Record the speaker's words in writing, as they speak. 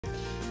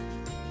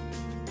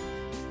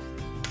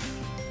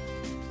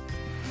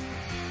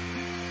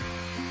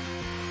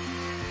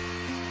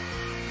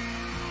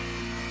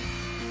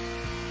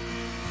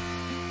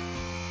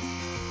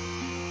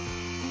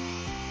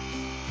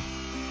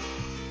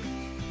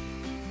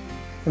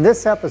In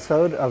this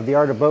episode of The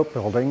Art of Boat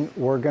Building,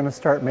 we're going to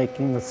start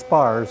making the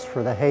spars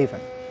for the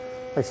Haven.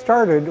 I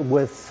started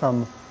with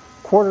some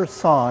quarter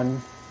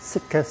sawn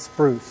Sitka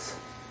spruce.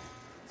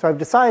 So I've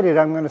decided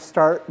I'm going to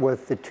start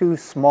with the two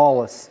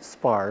smallest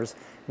spars,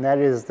 and that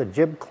is the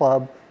Jib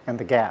Club and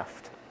the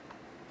Gaff.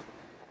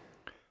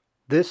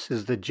 This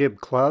is the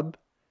Jib Club,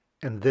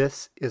 and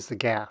this is the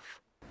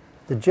Gaff.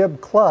 The Jib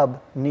Club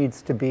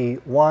needs to be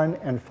 1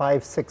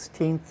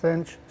 5/16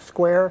 inch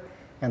square,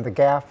 and the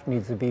Gaff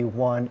needs to be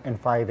 1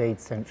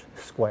 5/8 inch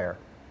square.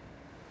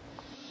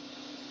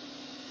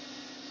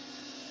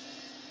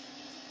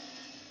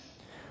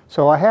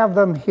 So I have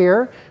them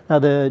here. Now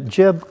the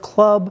Jib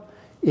Club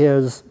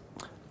is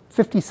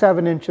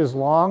 57 inches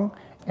long,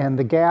 and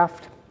the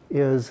Gaff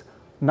is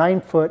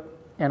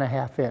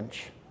 9.5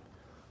 inches.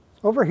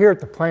 Over here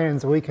at the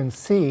plans, we can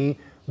see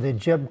the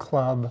Jib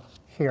Club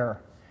here.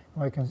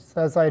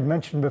 As I had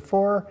mentioned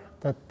before,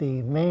 that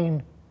the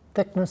main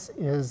thickness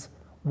is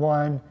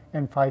 1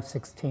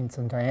 5/16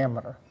 in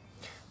diameter.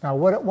 Now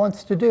what it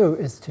wants to do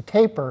is to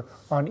taper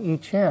on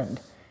each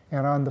end,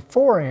 and on the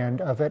fore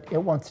end of it, it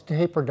wants to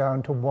taper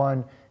down to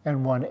 1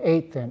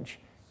 1/8 inch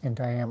in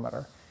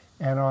diameter.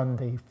 And on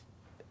the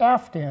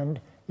aft end,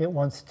 it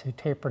wants to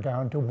taper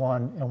down to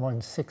 1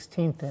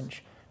 1/16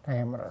 inch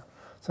diameter.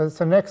 So that's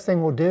the next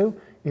thing we'll do,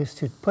 is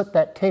to put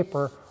that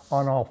taper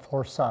on all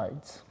four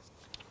sides.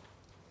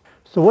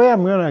 So the way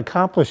I'm going to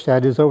accomplish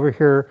that is over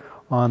here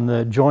on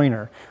the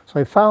joiner. So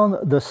I found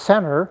the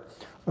center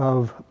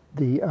of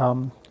the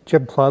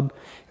Jib Club,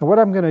 and what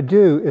I'm going to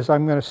do is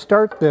I'm going to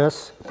start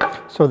this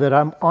so that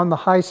I'm on the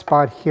high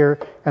spot here,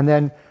 and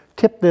then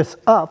tip this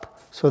up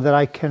so that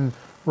I can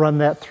run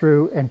that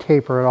through and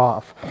taper it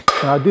off.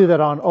 And I'll do that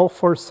on all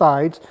four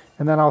sides,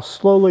 and then I'll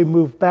slowly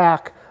move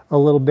back a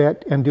little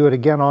bit and do it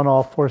again on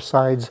all four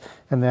sides,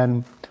 and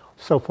then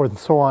so forth and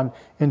so on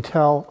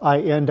until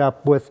I end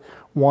up with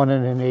 1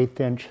 1/8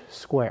 inch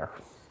square.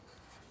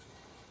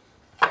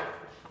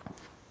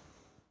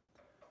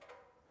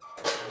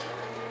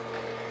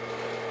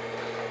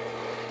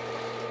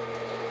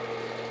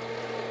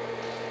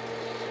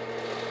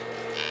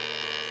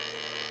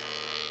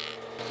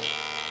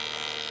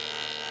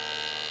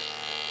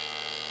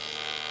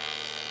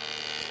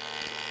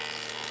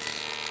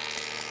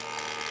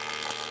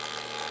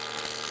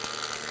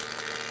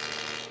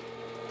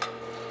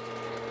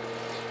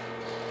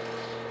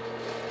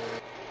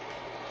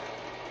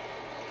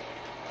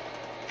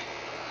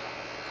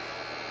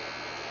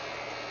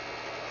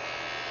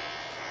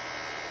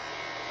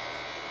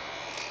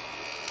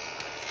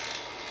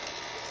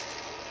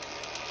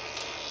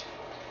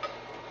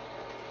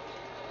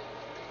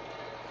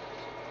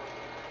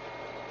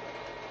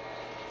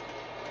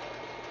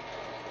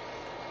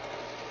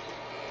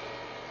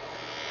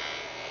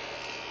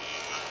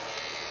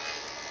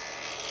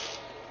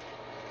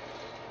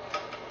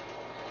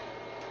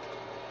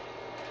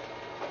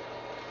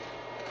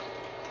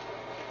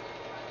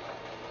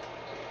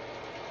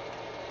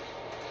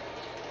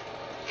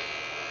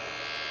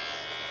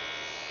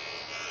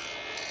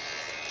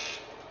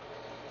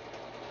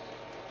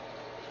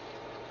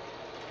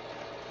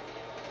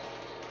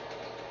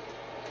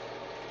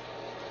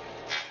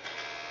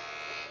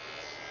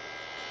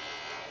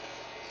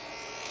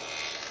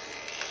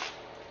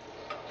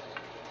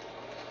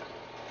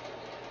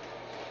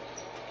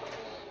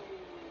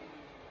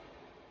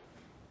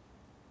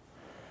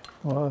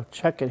 We'll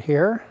check it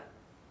here.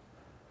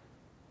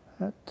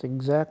 That's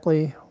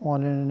exactly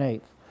 1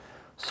 1/8.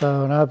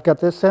 So now I've got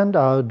this end.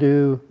 I'll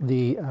do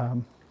the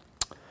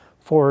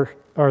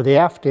the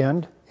aft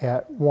end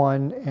at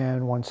 1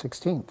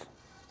 1/16.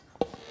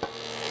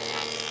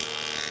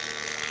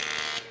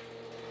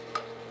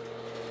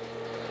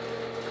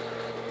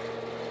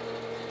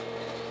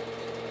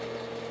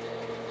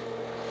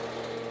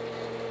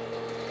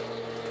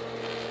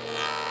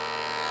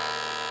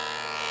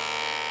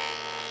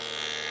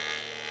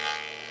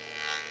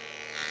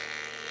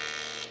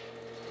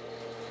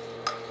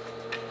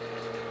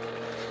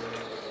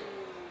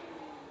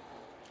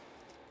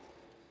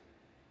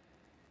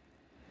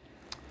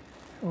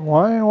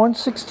 One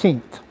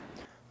 1/16.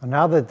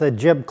 Now that the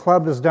Jib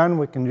Club is done,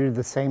 we can do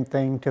the same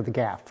thing to the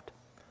Gaff.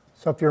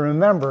 So if you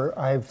remember,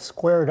 I've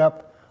squared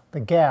up the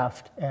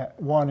Gaff at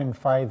 1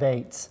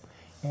 5/8,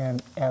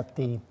 and at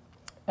the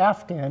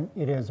aft end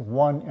it is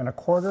 1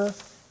 1/4,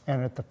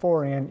 and at the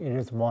fore end it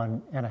is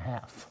 1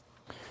 1/2.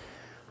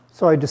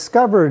 So I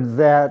discovered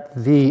that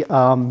the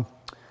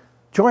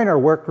joiner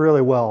worked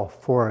really well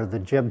for the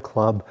Jib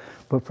Club,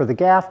 but for the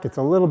Gaff it's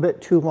a little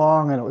bit too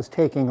long, and it was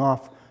taking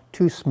off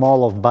too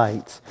small of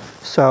bites.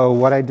 So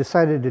what I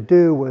decided to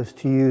do was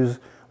to use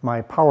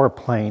my power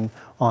plane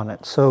on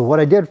it. So what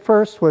I did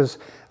first was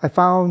I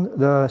found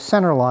the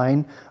center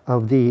line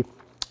of the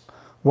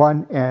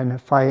 1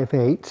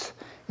 5/8,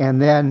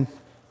 and then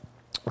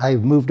I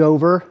moved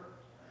over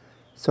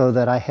so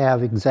that I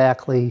have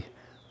exactly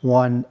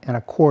 1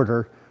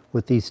 1/4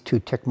 with these two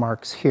tick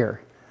marks here.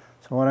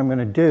 So what I'm going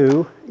to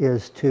do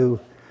is to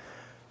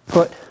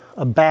put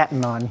a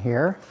batten on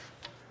here.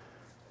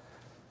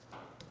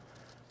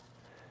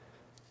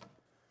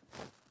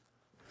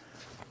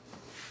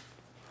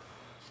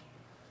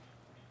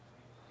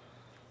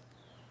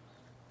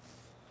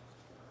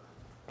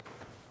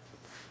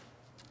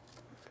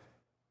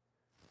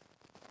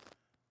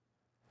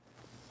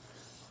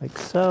 like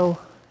so,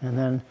 and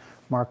then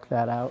mark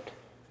that out.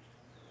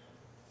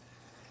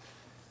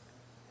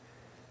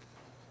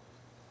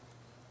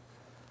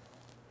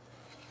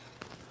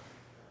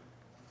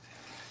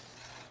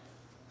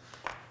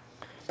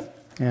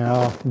 And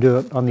I'll do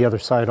it on the other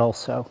side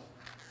also.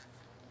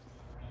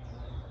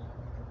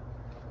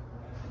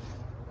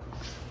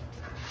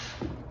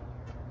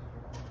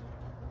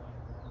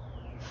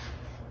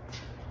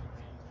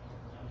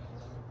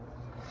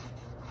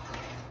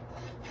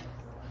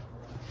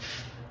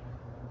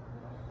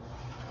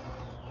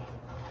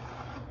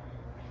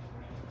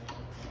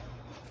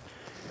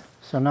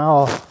 So now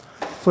I'll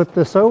flip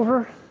this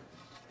over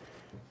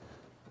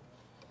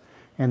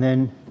and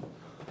then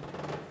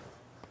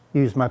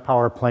use my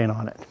power plane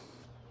on it.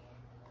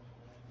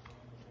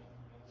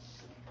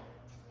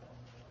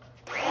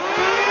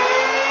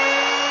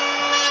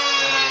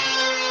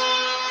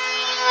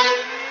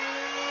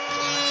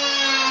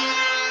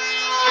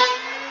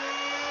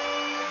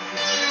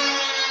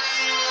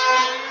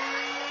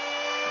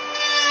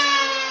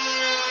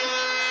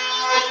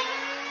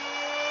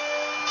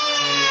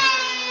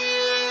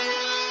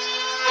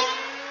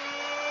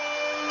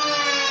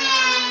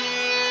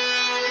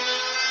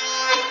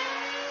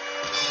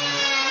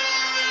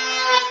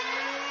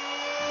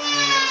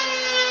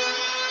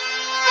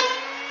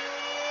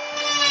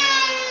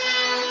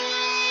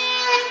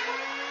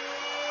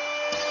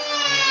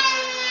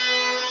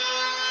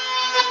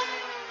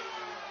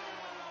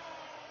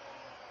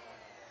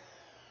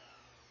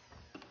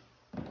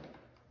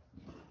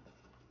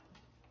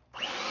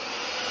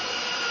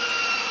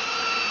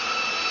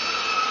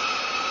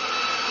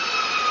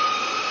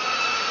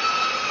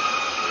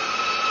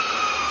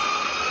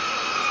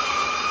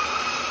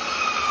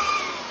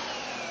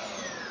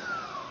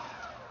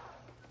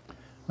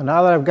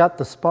 Now that I've got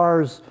the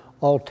spars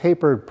all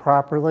tapered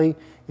properly,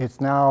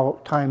 it's now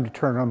time to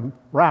turn them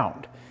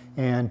round.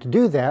 And to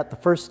do that, the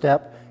first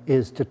step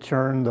is to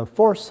turn the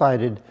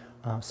 4-sided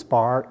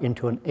spar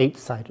into an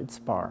 8-sided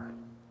spar.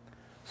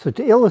 So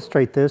to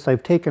illustrate this,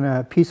 I've taken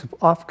a piece of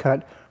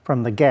offcut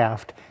from the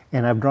gaff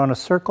and I've drawn a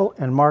circle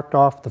and marked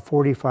off the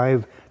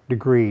 45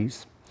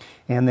 degrees.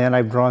 And then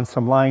I've drawn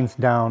some lines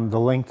down the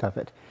length of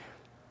it.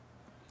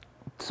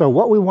 So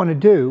what we want to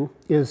do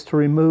is to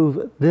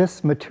remove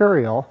this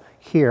material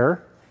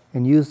here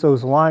and use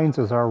those lines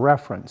as our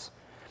reference.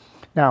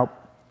 Now,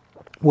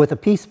 with a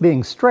piece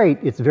being straight,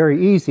 it's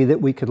very easy that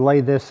we could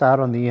lay this out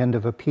on the end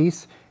of a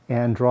piece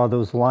and draw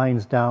those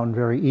lines down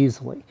very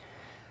easily.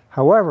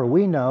 However,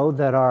 we know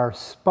that our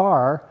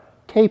spar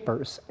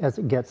tapers as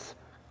it gets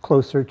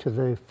closer to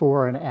the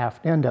fore and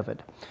aft end of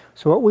it.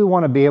 So what we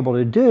want to be able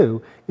to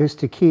do is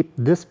to keep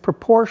this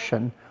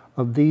proportion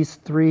of these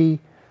 3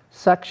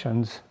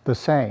 sections the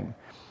same.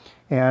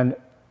 And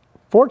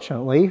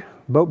fortunately,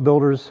 boat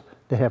builders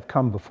that have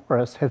come before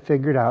us have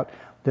figured out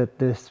that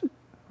this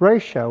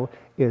ratio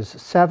is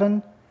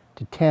 7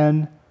 to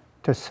 10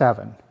 to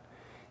 7.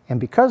 And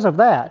because of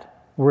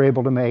that, we're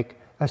able to make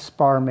a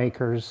spar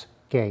maker's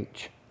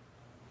gauge.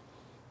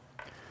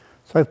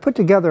 So I've put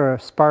together a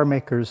spar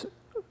maker's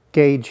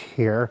gauge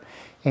here,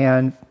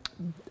 and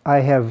I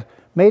have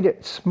made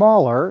it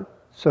smaller,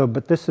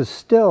 but this is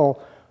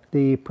still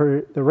the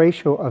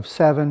ratio of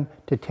 7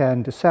 to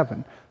 10 to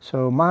 7.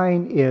 So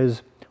mine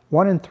is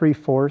 1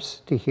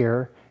 3/4 to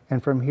here,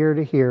 and from here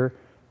to here,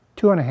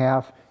 2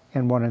 1/2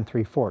 and 1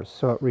 3/4.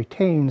 So it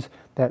retains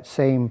that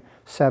same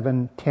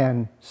 7,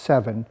 10,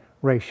 7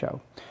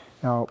 ratio.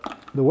 Now,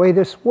 the way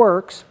this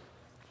works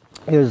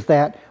is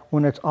that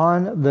when it's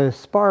on the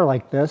spar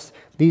like this,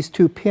 these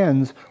 2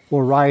 pins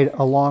will ride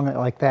along it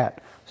like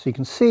that. So you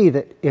can see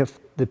that if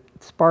the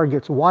spar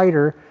gets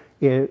wider,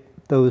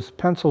 those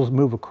pencils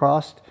move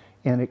across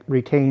and it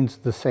retains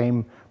the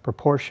same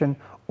proportion,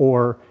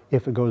 or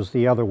if it goes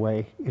the other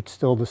way, it's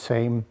still the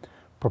same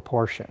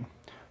proportion.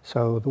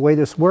 So the way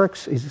this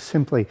works is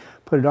simply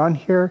put it on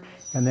here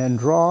and then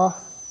draw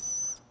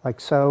like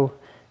so,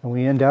 and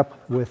we end up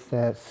with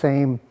that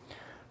same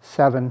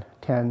 7,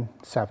 10,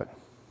 7.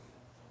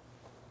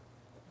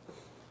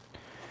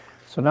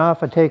 So now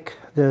if I take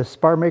the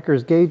spar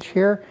maker's gauge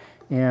here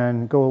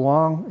and go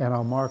along, and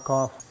I'll mark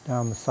off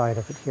down the side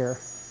of it here.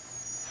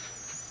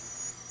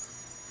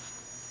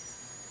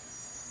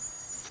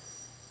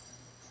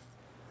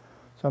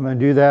 So I'm going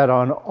to do that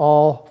on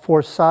all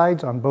 4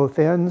 sides, on both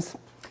ends,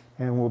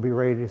 and we'll be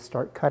ready to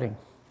start cutting.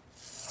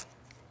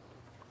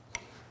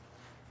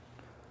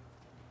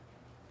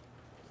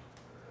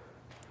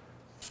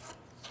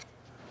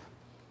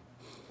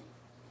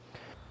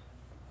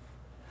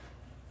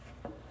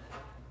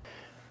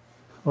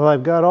 Well,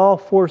 I've got all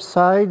 4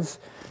 sides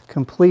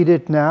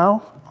completed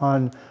now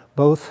on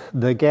both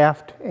the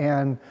gaff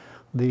and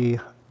the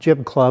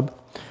Jib Club.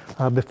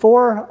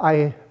 Before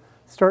I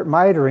start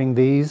mitering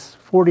these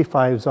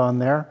 45s on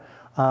there,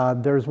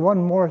 there's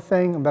one more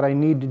thing that I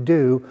need to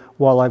do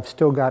while I've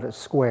still got it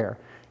square,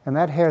 and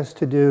that has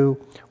to do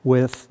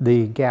with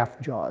the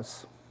gaff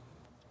jaws.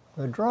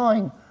 The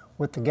drawing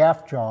with the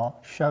gaff jaw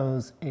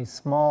shows a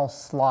small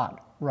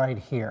slot right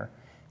here,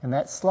 and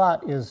that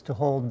slot is to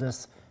hold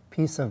this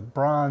piece of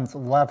bronze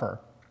lever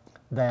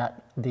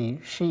that the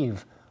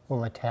sheave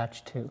will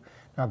attach to.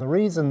 Now the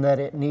reason that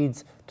it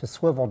needs to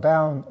swivel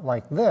down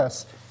like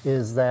this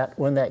is that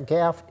when that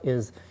gaff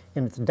is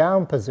in its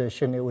down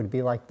position, it would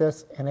be like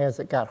this, and as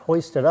it got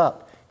hoisted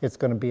up, it's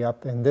going to be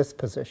up in this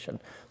position.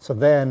 So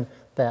then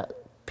that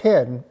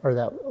pin, or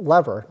that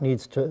lever,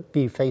 needs to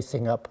be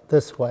facing up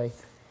this way,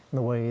 in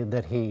the way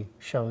that he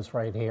shows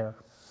right here.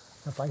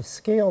 If I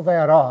scale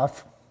that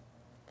off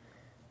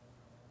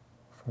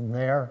from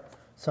there,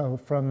 so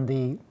from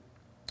the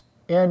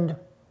end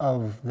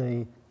of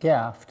the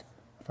gaff,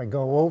 if I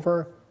go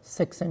over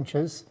 6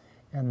 inches,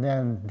 and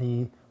then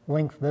the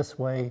length this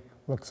way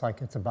looks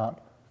like it's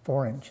about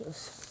 4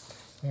 inches.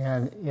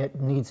 And it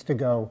needs to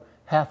go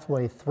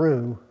halfway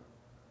through,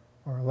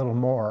 or a little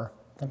more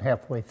than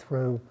halfway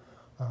through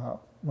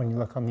when you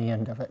look on the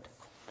end of it.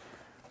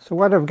 So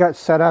what I've got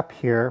set up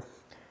here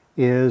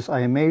is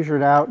I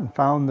measured out and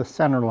found the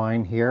center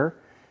line here,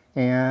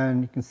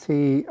 and you can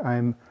see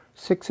I'm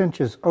 6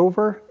 inches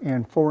over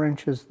and 4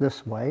 inches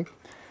this way.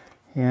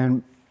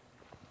 And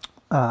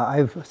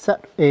I've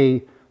set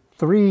a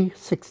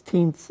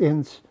 3/16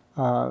 inch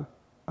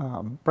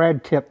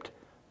brad tipped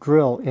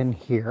drill in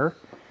here,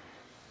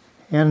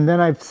 and then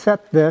I've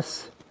set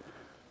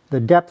the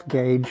depth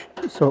gauge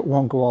so it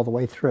won't go all the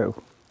way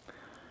through.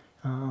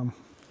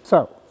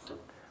 So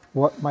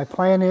what my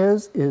plan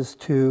is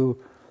to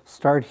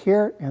start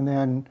here and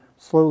then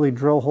slowly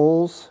drill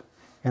holes,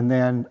 and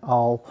then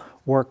I'll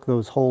work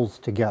those holes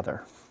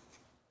together.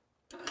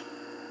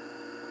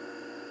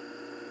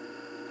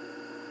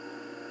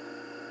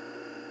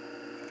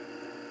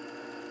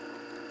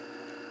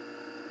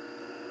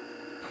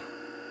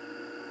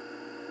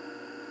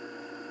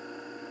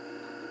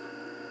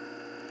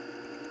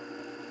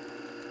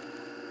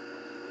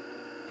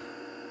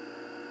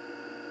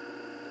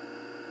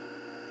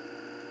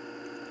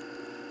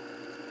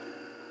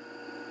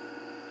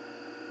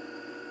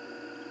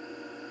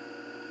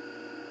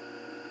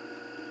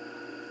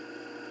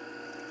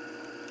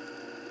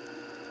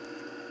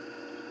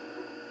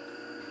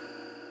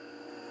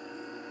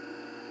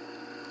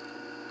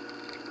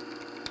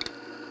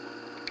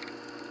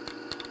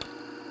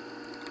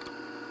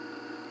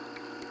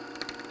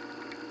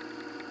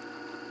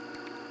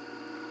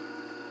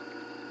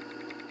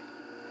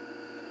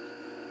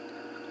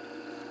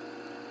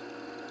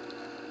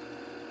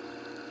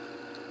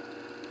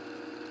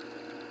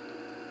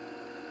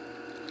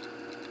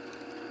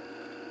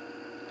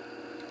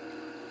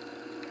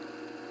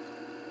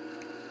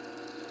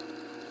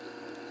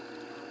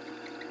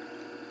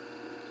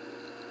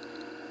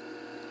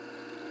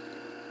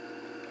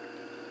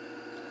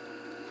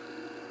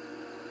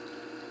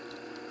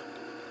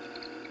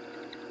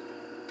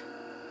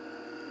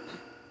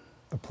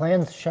 The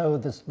plans show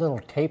this little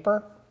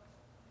taper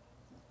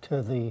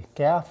to the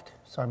gaff,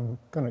 so I'm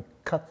going to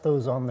cut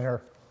those on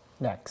there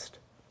next.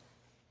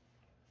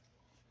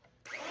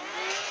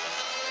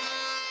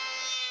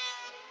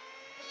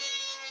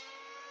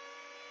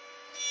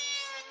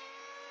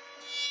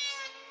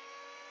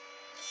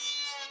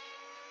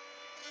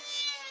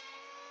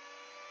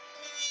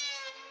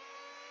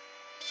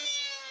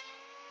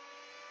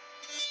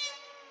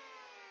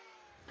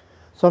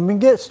 So I'm going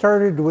to get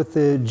started with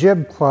the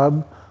Jib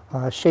Club,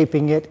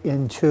 shaping it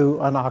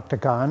into an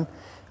octagon.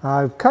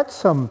 I've cut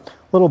some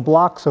little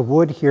blocks of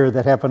wood here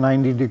that have a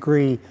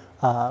 90-degree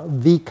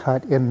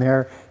V-cut in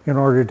there in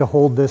order to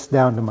hold this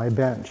down to my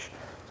bench.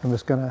 So I'm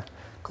just going to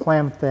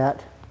clamp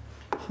that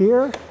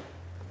here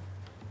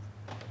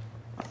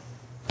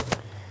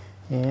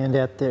and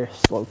at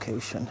this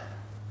location.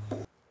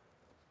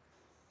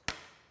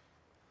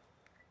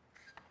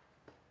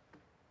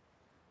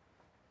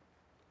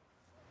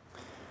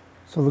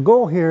 So the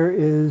goal here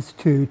is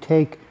to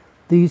take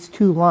these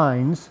two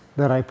lines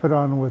that I put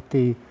on with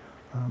the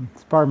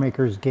spar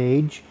maker's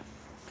gauge,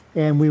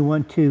 and we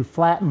want to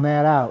flatten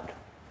that out.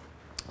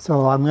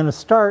 So I'm going to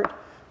start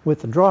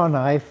with the draw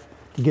knife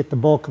to get the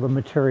bulk of the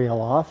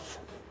material off.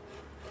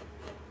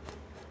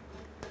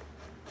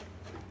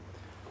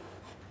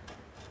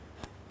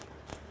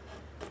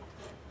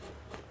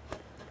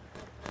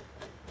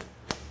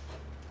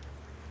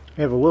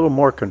 I have a little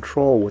more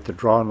control with the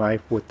draw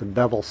knife with the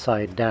bevel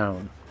side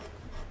down.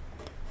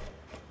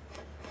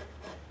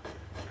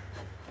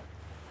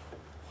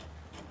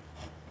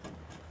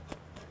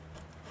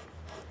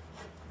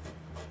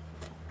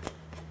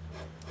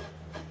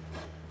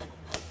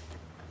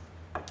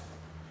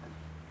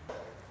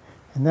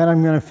 And then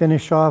I'm going to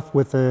finish off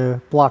with a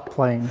block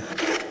plane.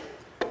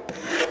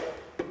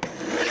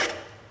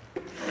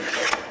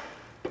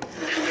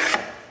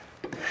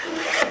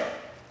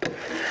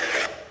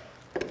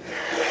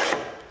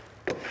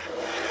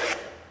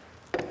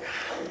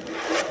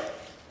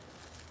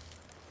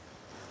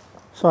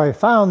 So I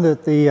found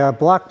that the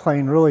block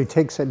plane really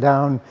takes it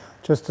down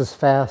just as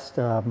fast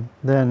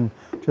than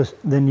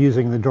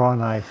using the draw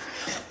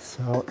knife.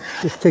 So it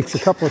just takes a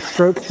couple of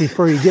strokes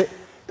before you get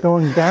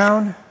going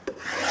down.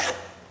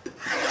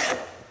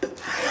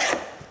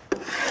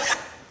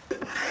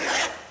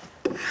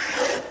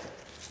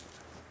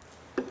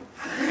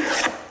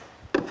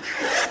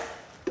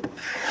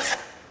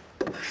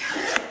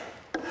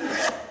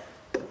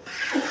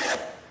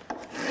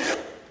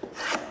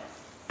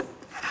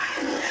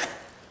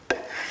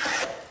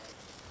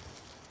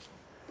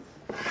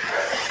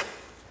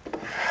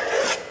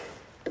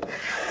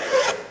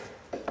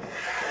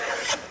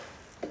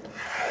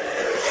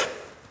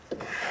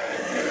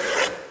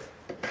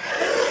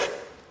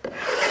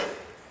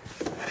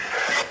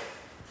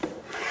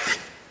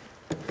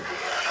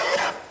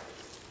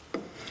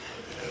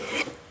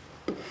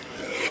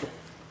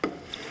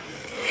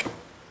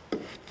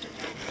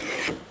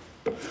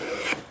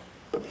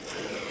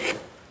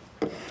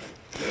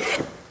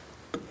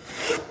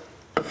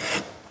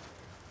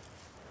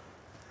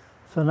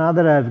 So now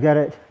that I've got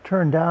it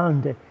turned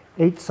down to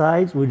 8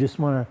 sides, we just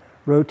want to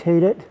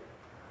rotate it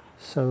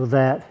so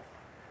that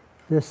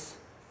there's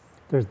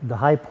the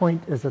high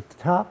point is at the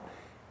top,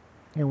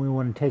 and we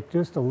want to take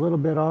just a little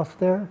bit off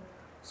there.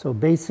 So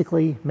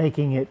basically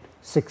making it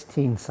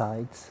 16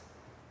 sides.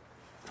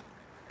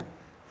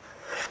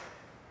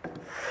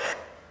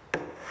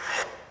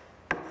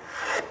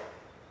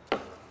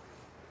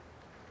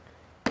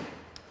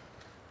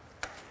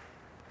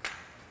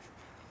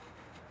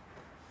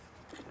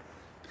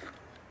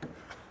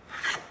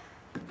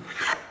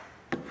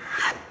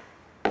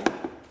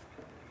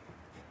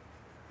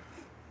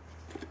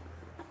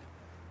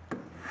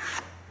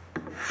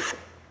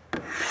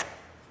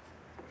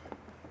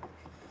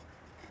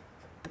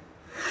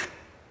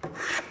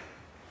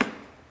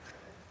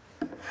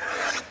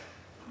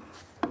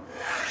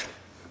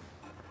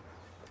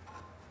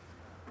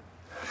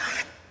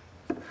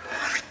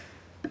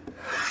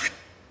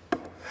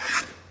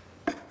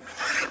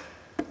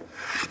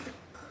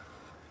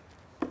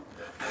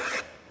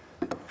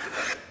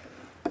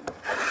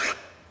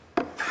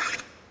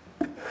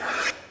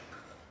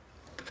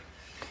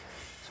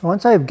 So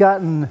once I've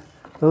gotten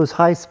those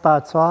high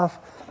spots off,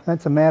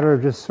 that's a matter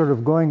of just sort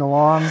of going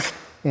along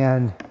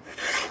and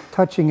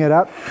touching it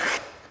up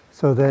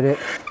so that it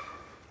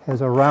has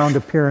a round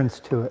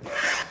appearance to it.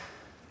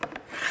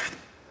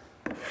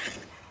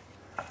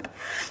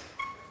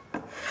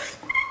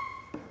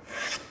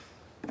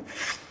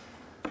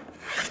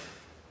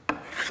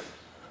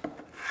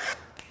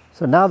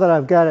 So now that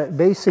I've got it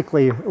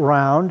basically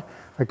round,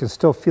 I can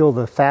still feel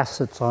the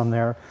facets on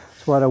there.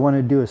 So what I want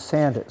to do is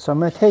sand it. So I'm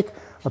going to take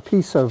a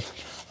piece of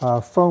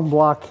foam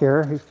block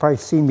here. You've probably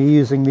seen me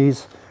using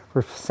these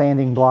for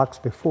sanding blocks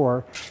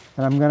before.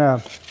 And I'm going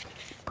to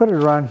put it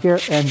around here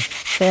and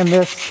sand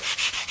this.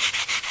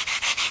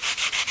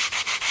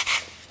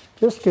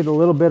 Just get a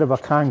little bit of a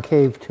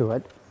concave to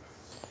it.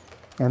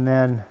 And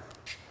then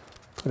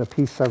put a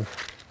piece of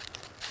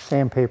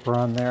sandpaper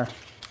on there.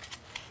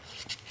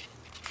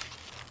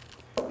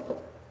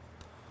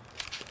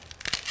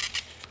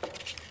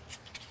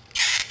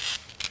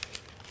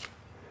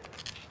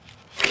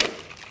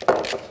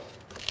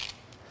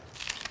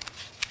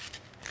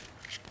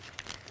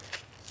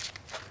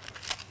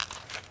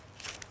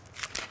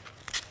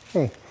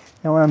 Okay,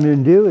 now what I'm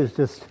going to do is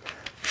just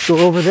go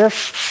over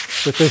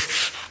this with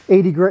this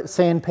 80 grit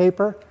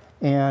sandpaper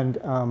and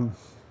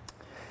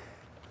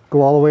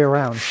go all the way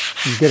around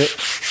and get it,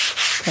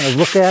 kind of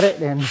look at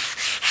it and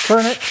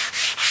turn it.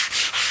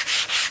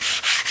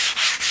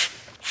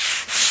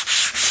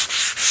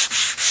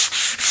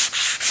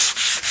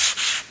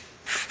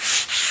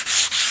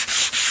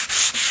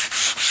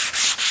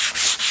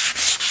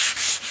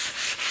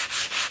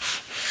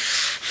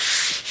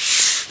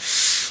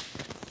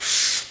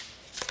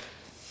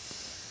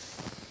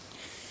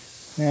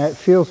 Yeah, it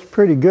feels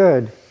pretty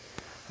good.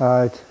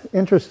 It's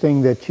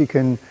interesting that you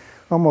can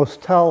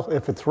almost tell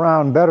if it's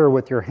round better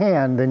with your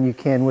hand than you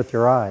can with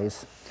your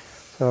eyes.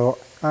 So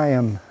I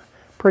am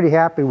pretty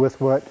happy with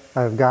what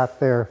I've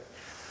got there.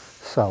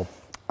 So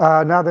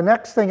now the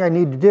next thing I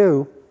need to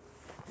do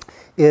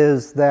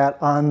is that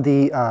on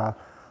the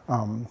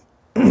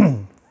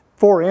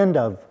fore end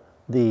of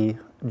the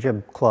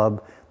jib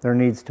club, there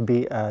needs to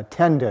be a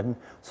tendon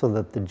so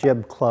that the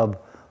jib club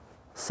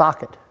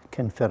socket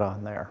can fit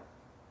on there.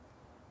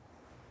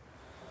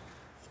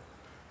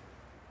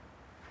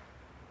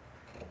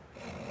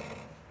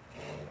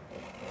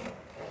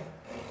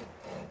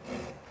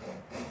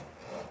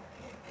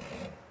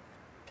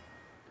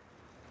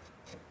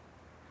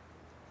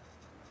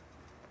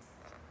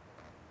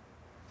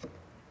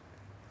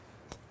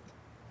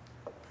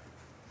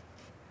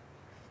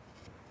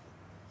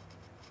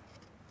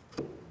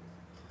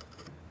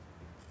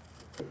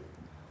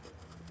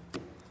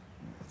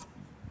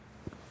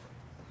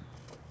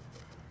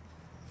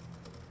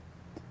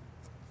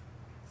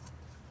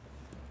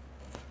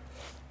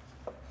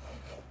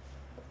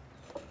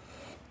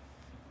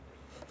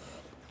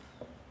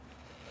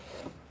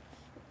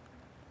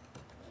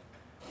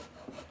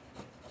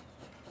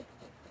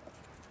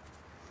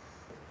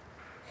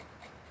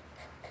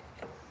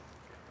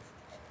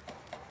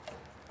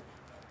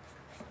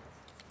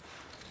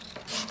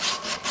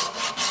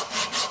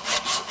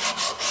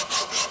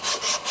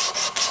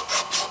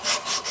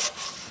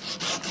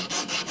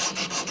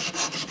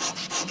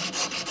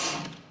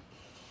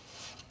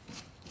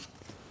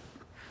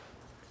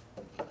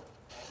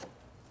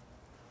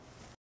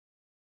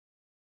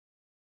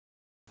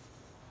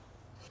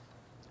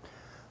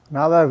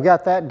 Now that I've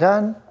got that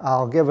done,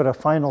 I'll give it a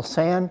final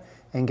sand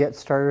and get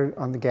started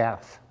on the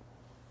gaff.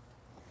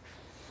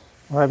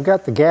 Well, I've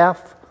got the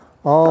gaff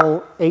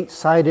all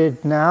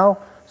 8-sided now,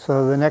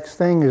 so the next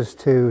thing is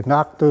to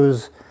knock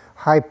those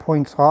high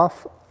points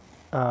off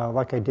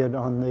like I did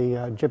on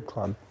the jib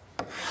club.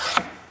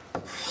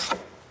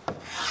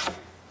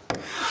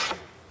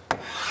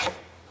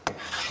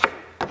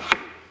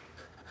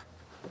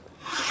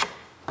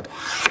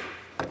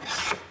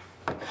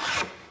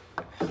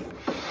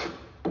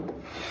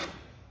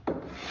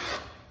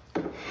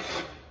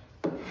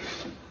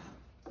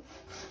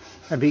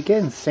 I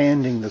began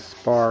sanding the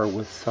spar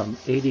with some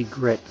 80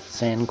 grit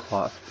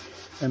sandcloth.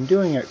 I'm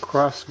doing it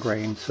cross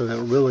grain so that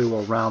it really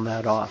will round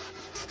that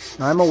off.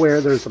 Now, I'm aware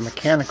there's a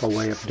mechanical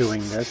way of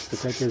doing this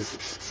that is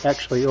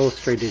actually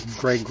illustrated in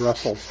Greg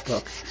Russell's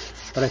book,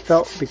 but I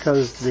felt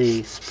because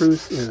the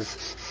spruce is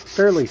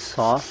fairly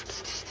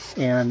soft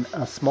and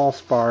a small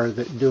spar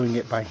that doing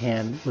it by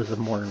hand was a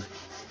more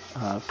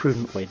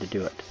prudent way to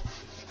do it.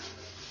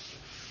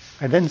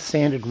 I then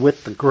sanded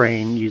with the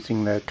grain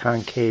using the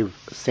concave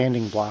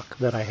sanding block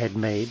that I had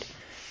made.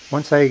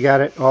 Once I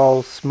got it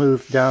all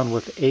smoothed down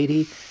with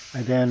 80,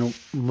 I then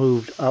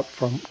moved up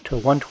to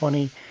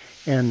 120,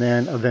 and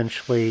then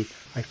eventually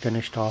I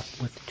finished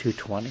off with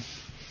 220.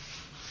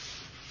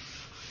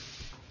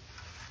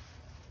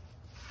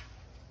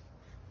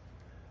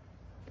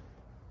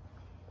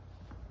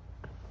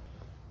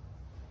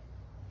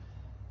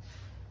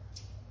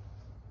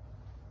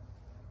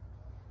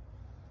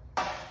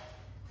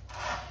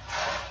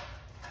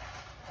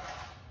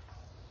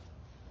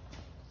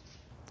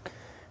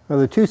 Well,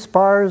 the two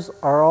spars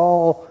are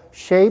all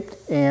shaped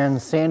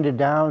and sanded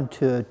down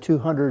to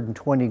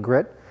 220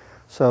 grit,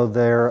 so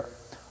they're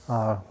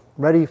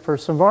ready for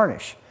some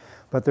varnish.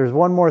 But there's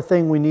one more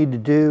thing we need to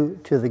do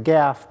to the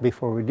gaff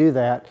before we do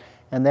that,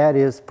 and that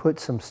is put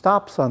some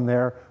stops on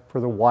there for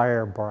the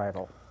wire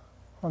bridle.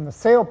 On the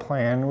sail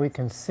plan, we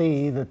can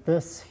see that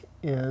this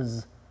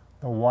is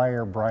the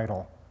wire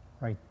bridle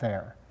right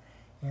there.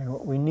 And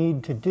what we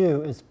need to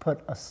do is put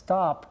a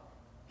stop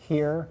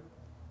here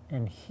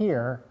and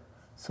here,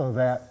 so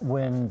that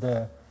when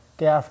the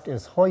gaff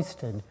is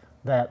hoisted,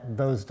 that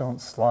those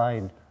don't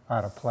slide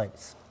out of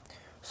place.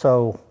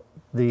 So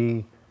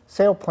the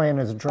sail plan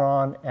is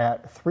drawn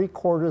at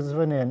 3/4 of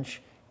an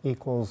inch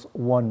equals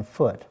 1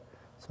 foot.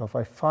 So if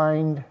I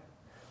find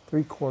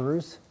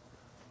 3/4,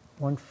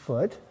 1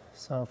 foot,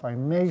 so if I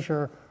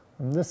measure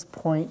from this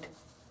point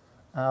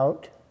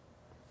out,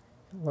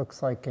 it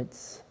looks like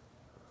it's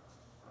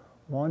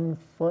 1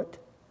 foot.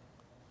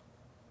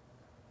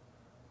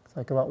 It's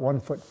like about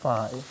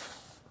 1'5".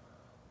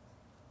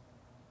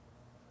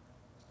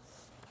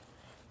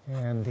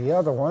 And the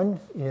other one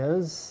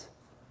is,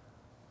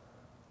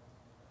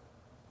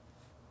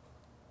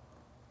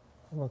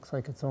 looks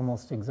like it's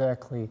almost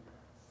exactly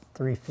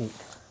 3 feet.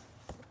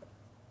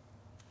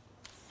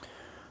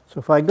 So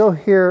if I go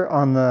here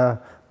on the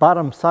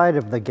bottom side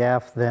of the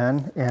gaff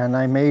then, and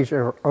I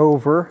measure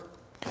over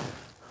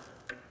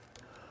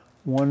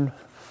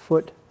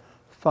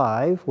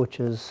 1'5", which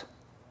is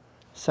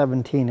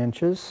 17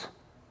 inches,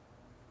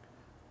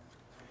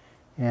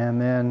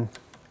 and then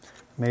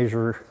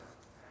measure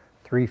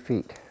 3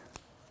 feet.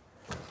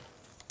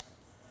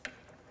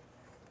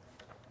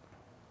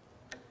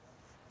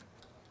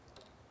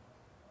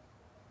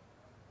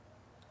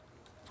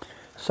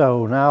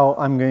 So now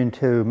I'm going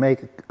to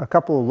make a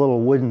couple of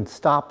little wooden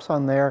stops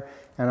on there,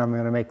 and I'm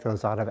going to make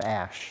those out of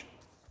ash.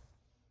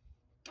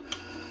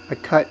 I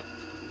cut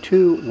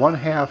two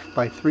 1/2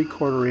 by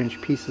 3/4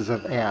 inch pieces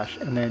of ash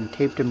and then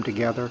taped them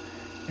together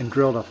and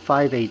drilled a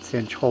 5/8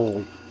 inch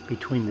hole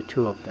between the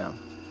two of them.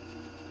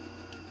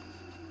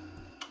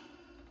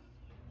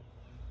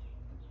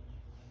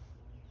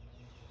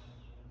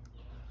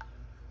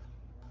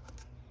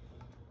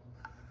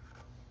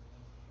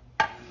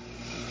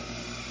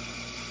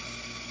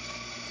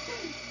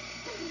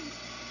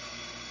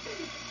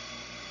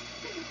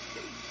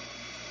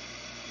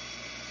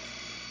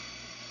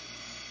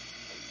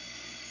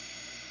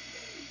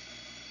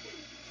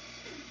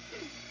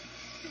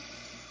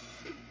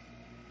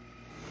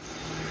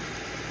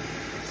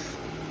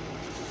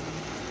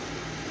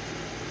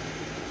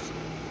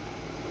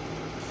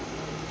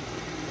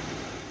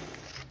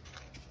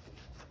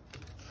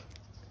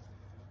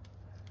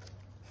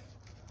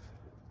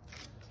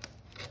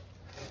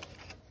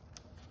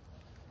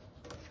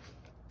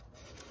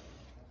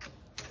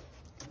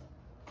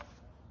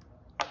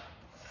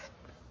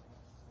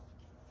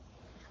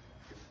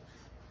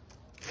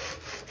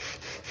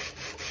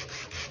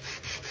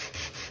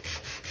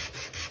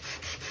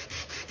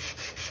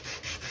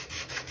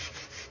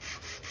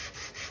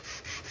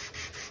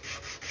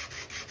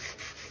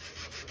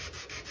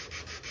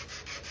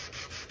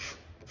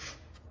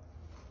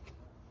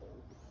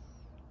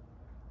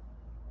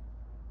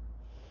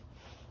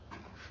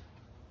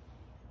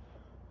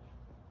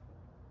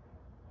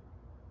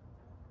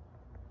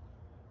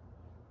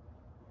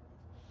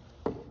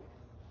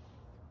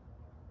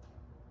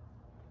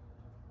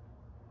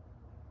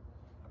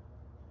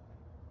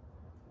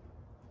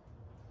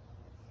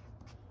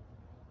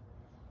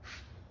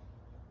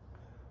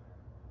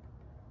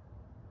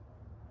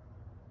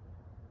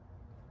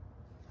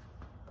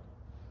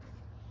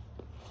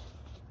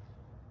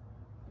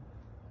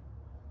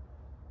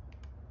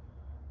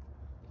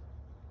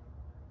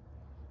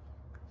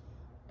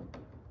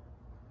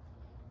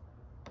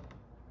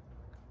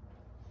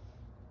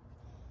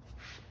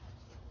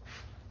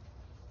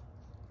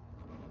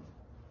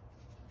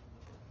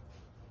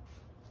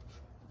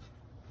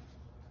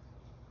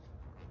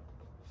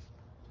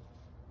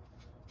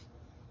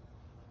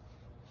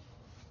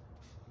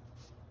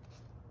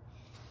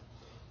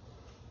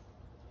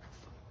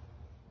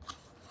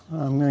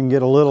 I'm going to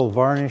get a little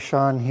varnish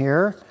on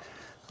here.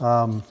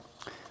 I'm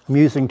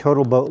using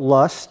TotalBoat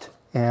Lust,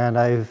 and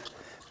I've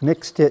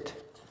mixed it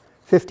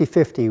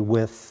 50-50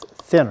 with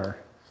thinner,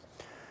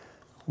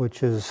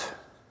 which is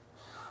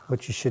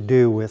what you should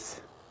do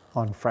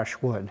on fresh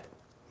wood.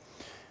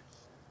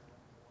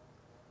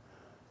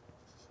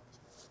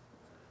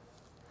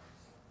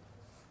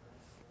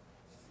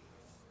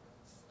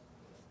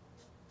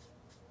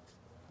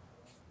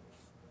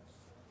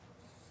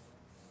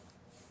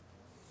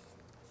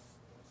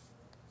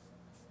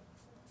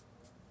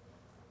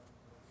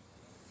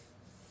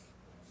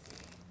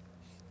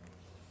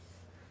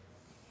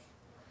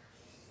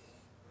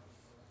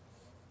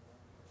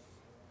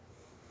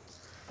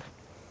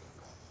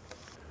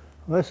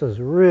 This is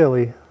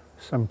really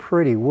some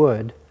pretty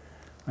wood.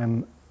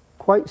 I'm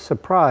quite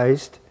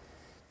surprised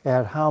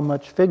at how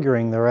much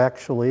figuring there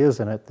actually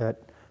is in it.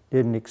 That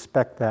didn't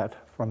expect that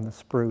from the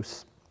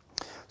spruce.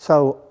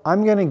 So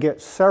I'm going to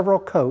get several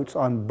coats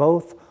on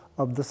both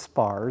of the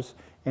spars,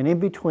 and in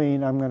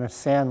between I'm going to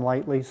sand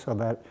lightly so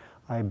that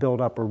I build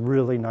up a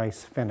really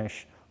nice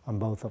finish on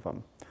both of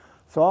them.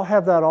 So I'll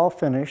have that all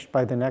finished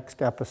by the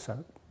next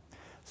episode.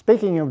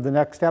 Speaking of the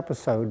next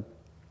episode,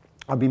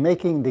 I'll be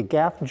making the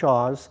gaff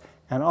jaws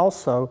and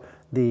also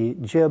the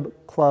Jib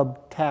Club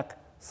tack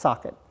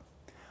socket.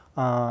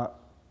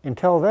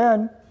 Until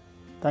then,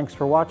 thanks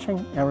for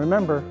watching, and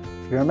remember,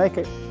 if you're gonna make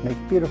it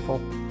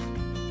beautiful.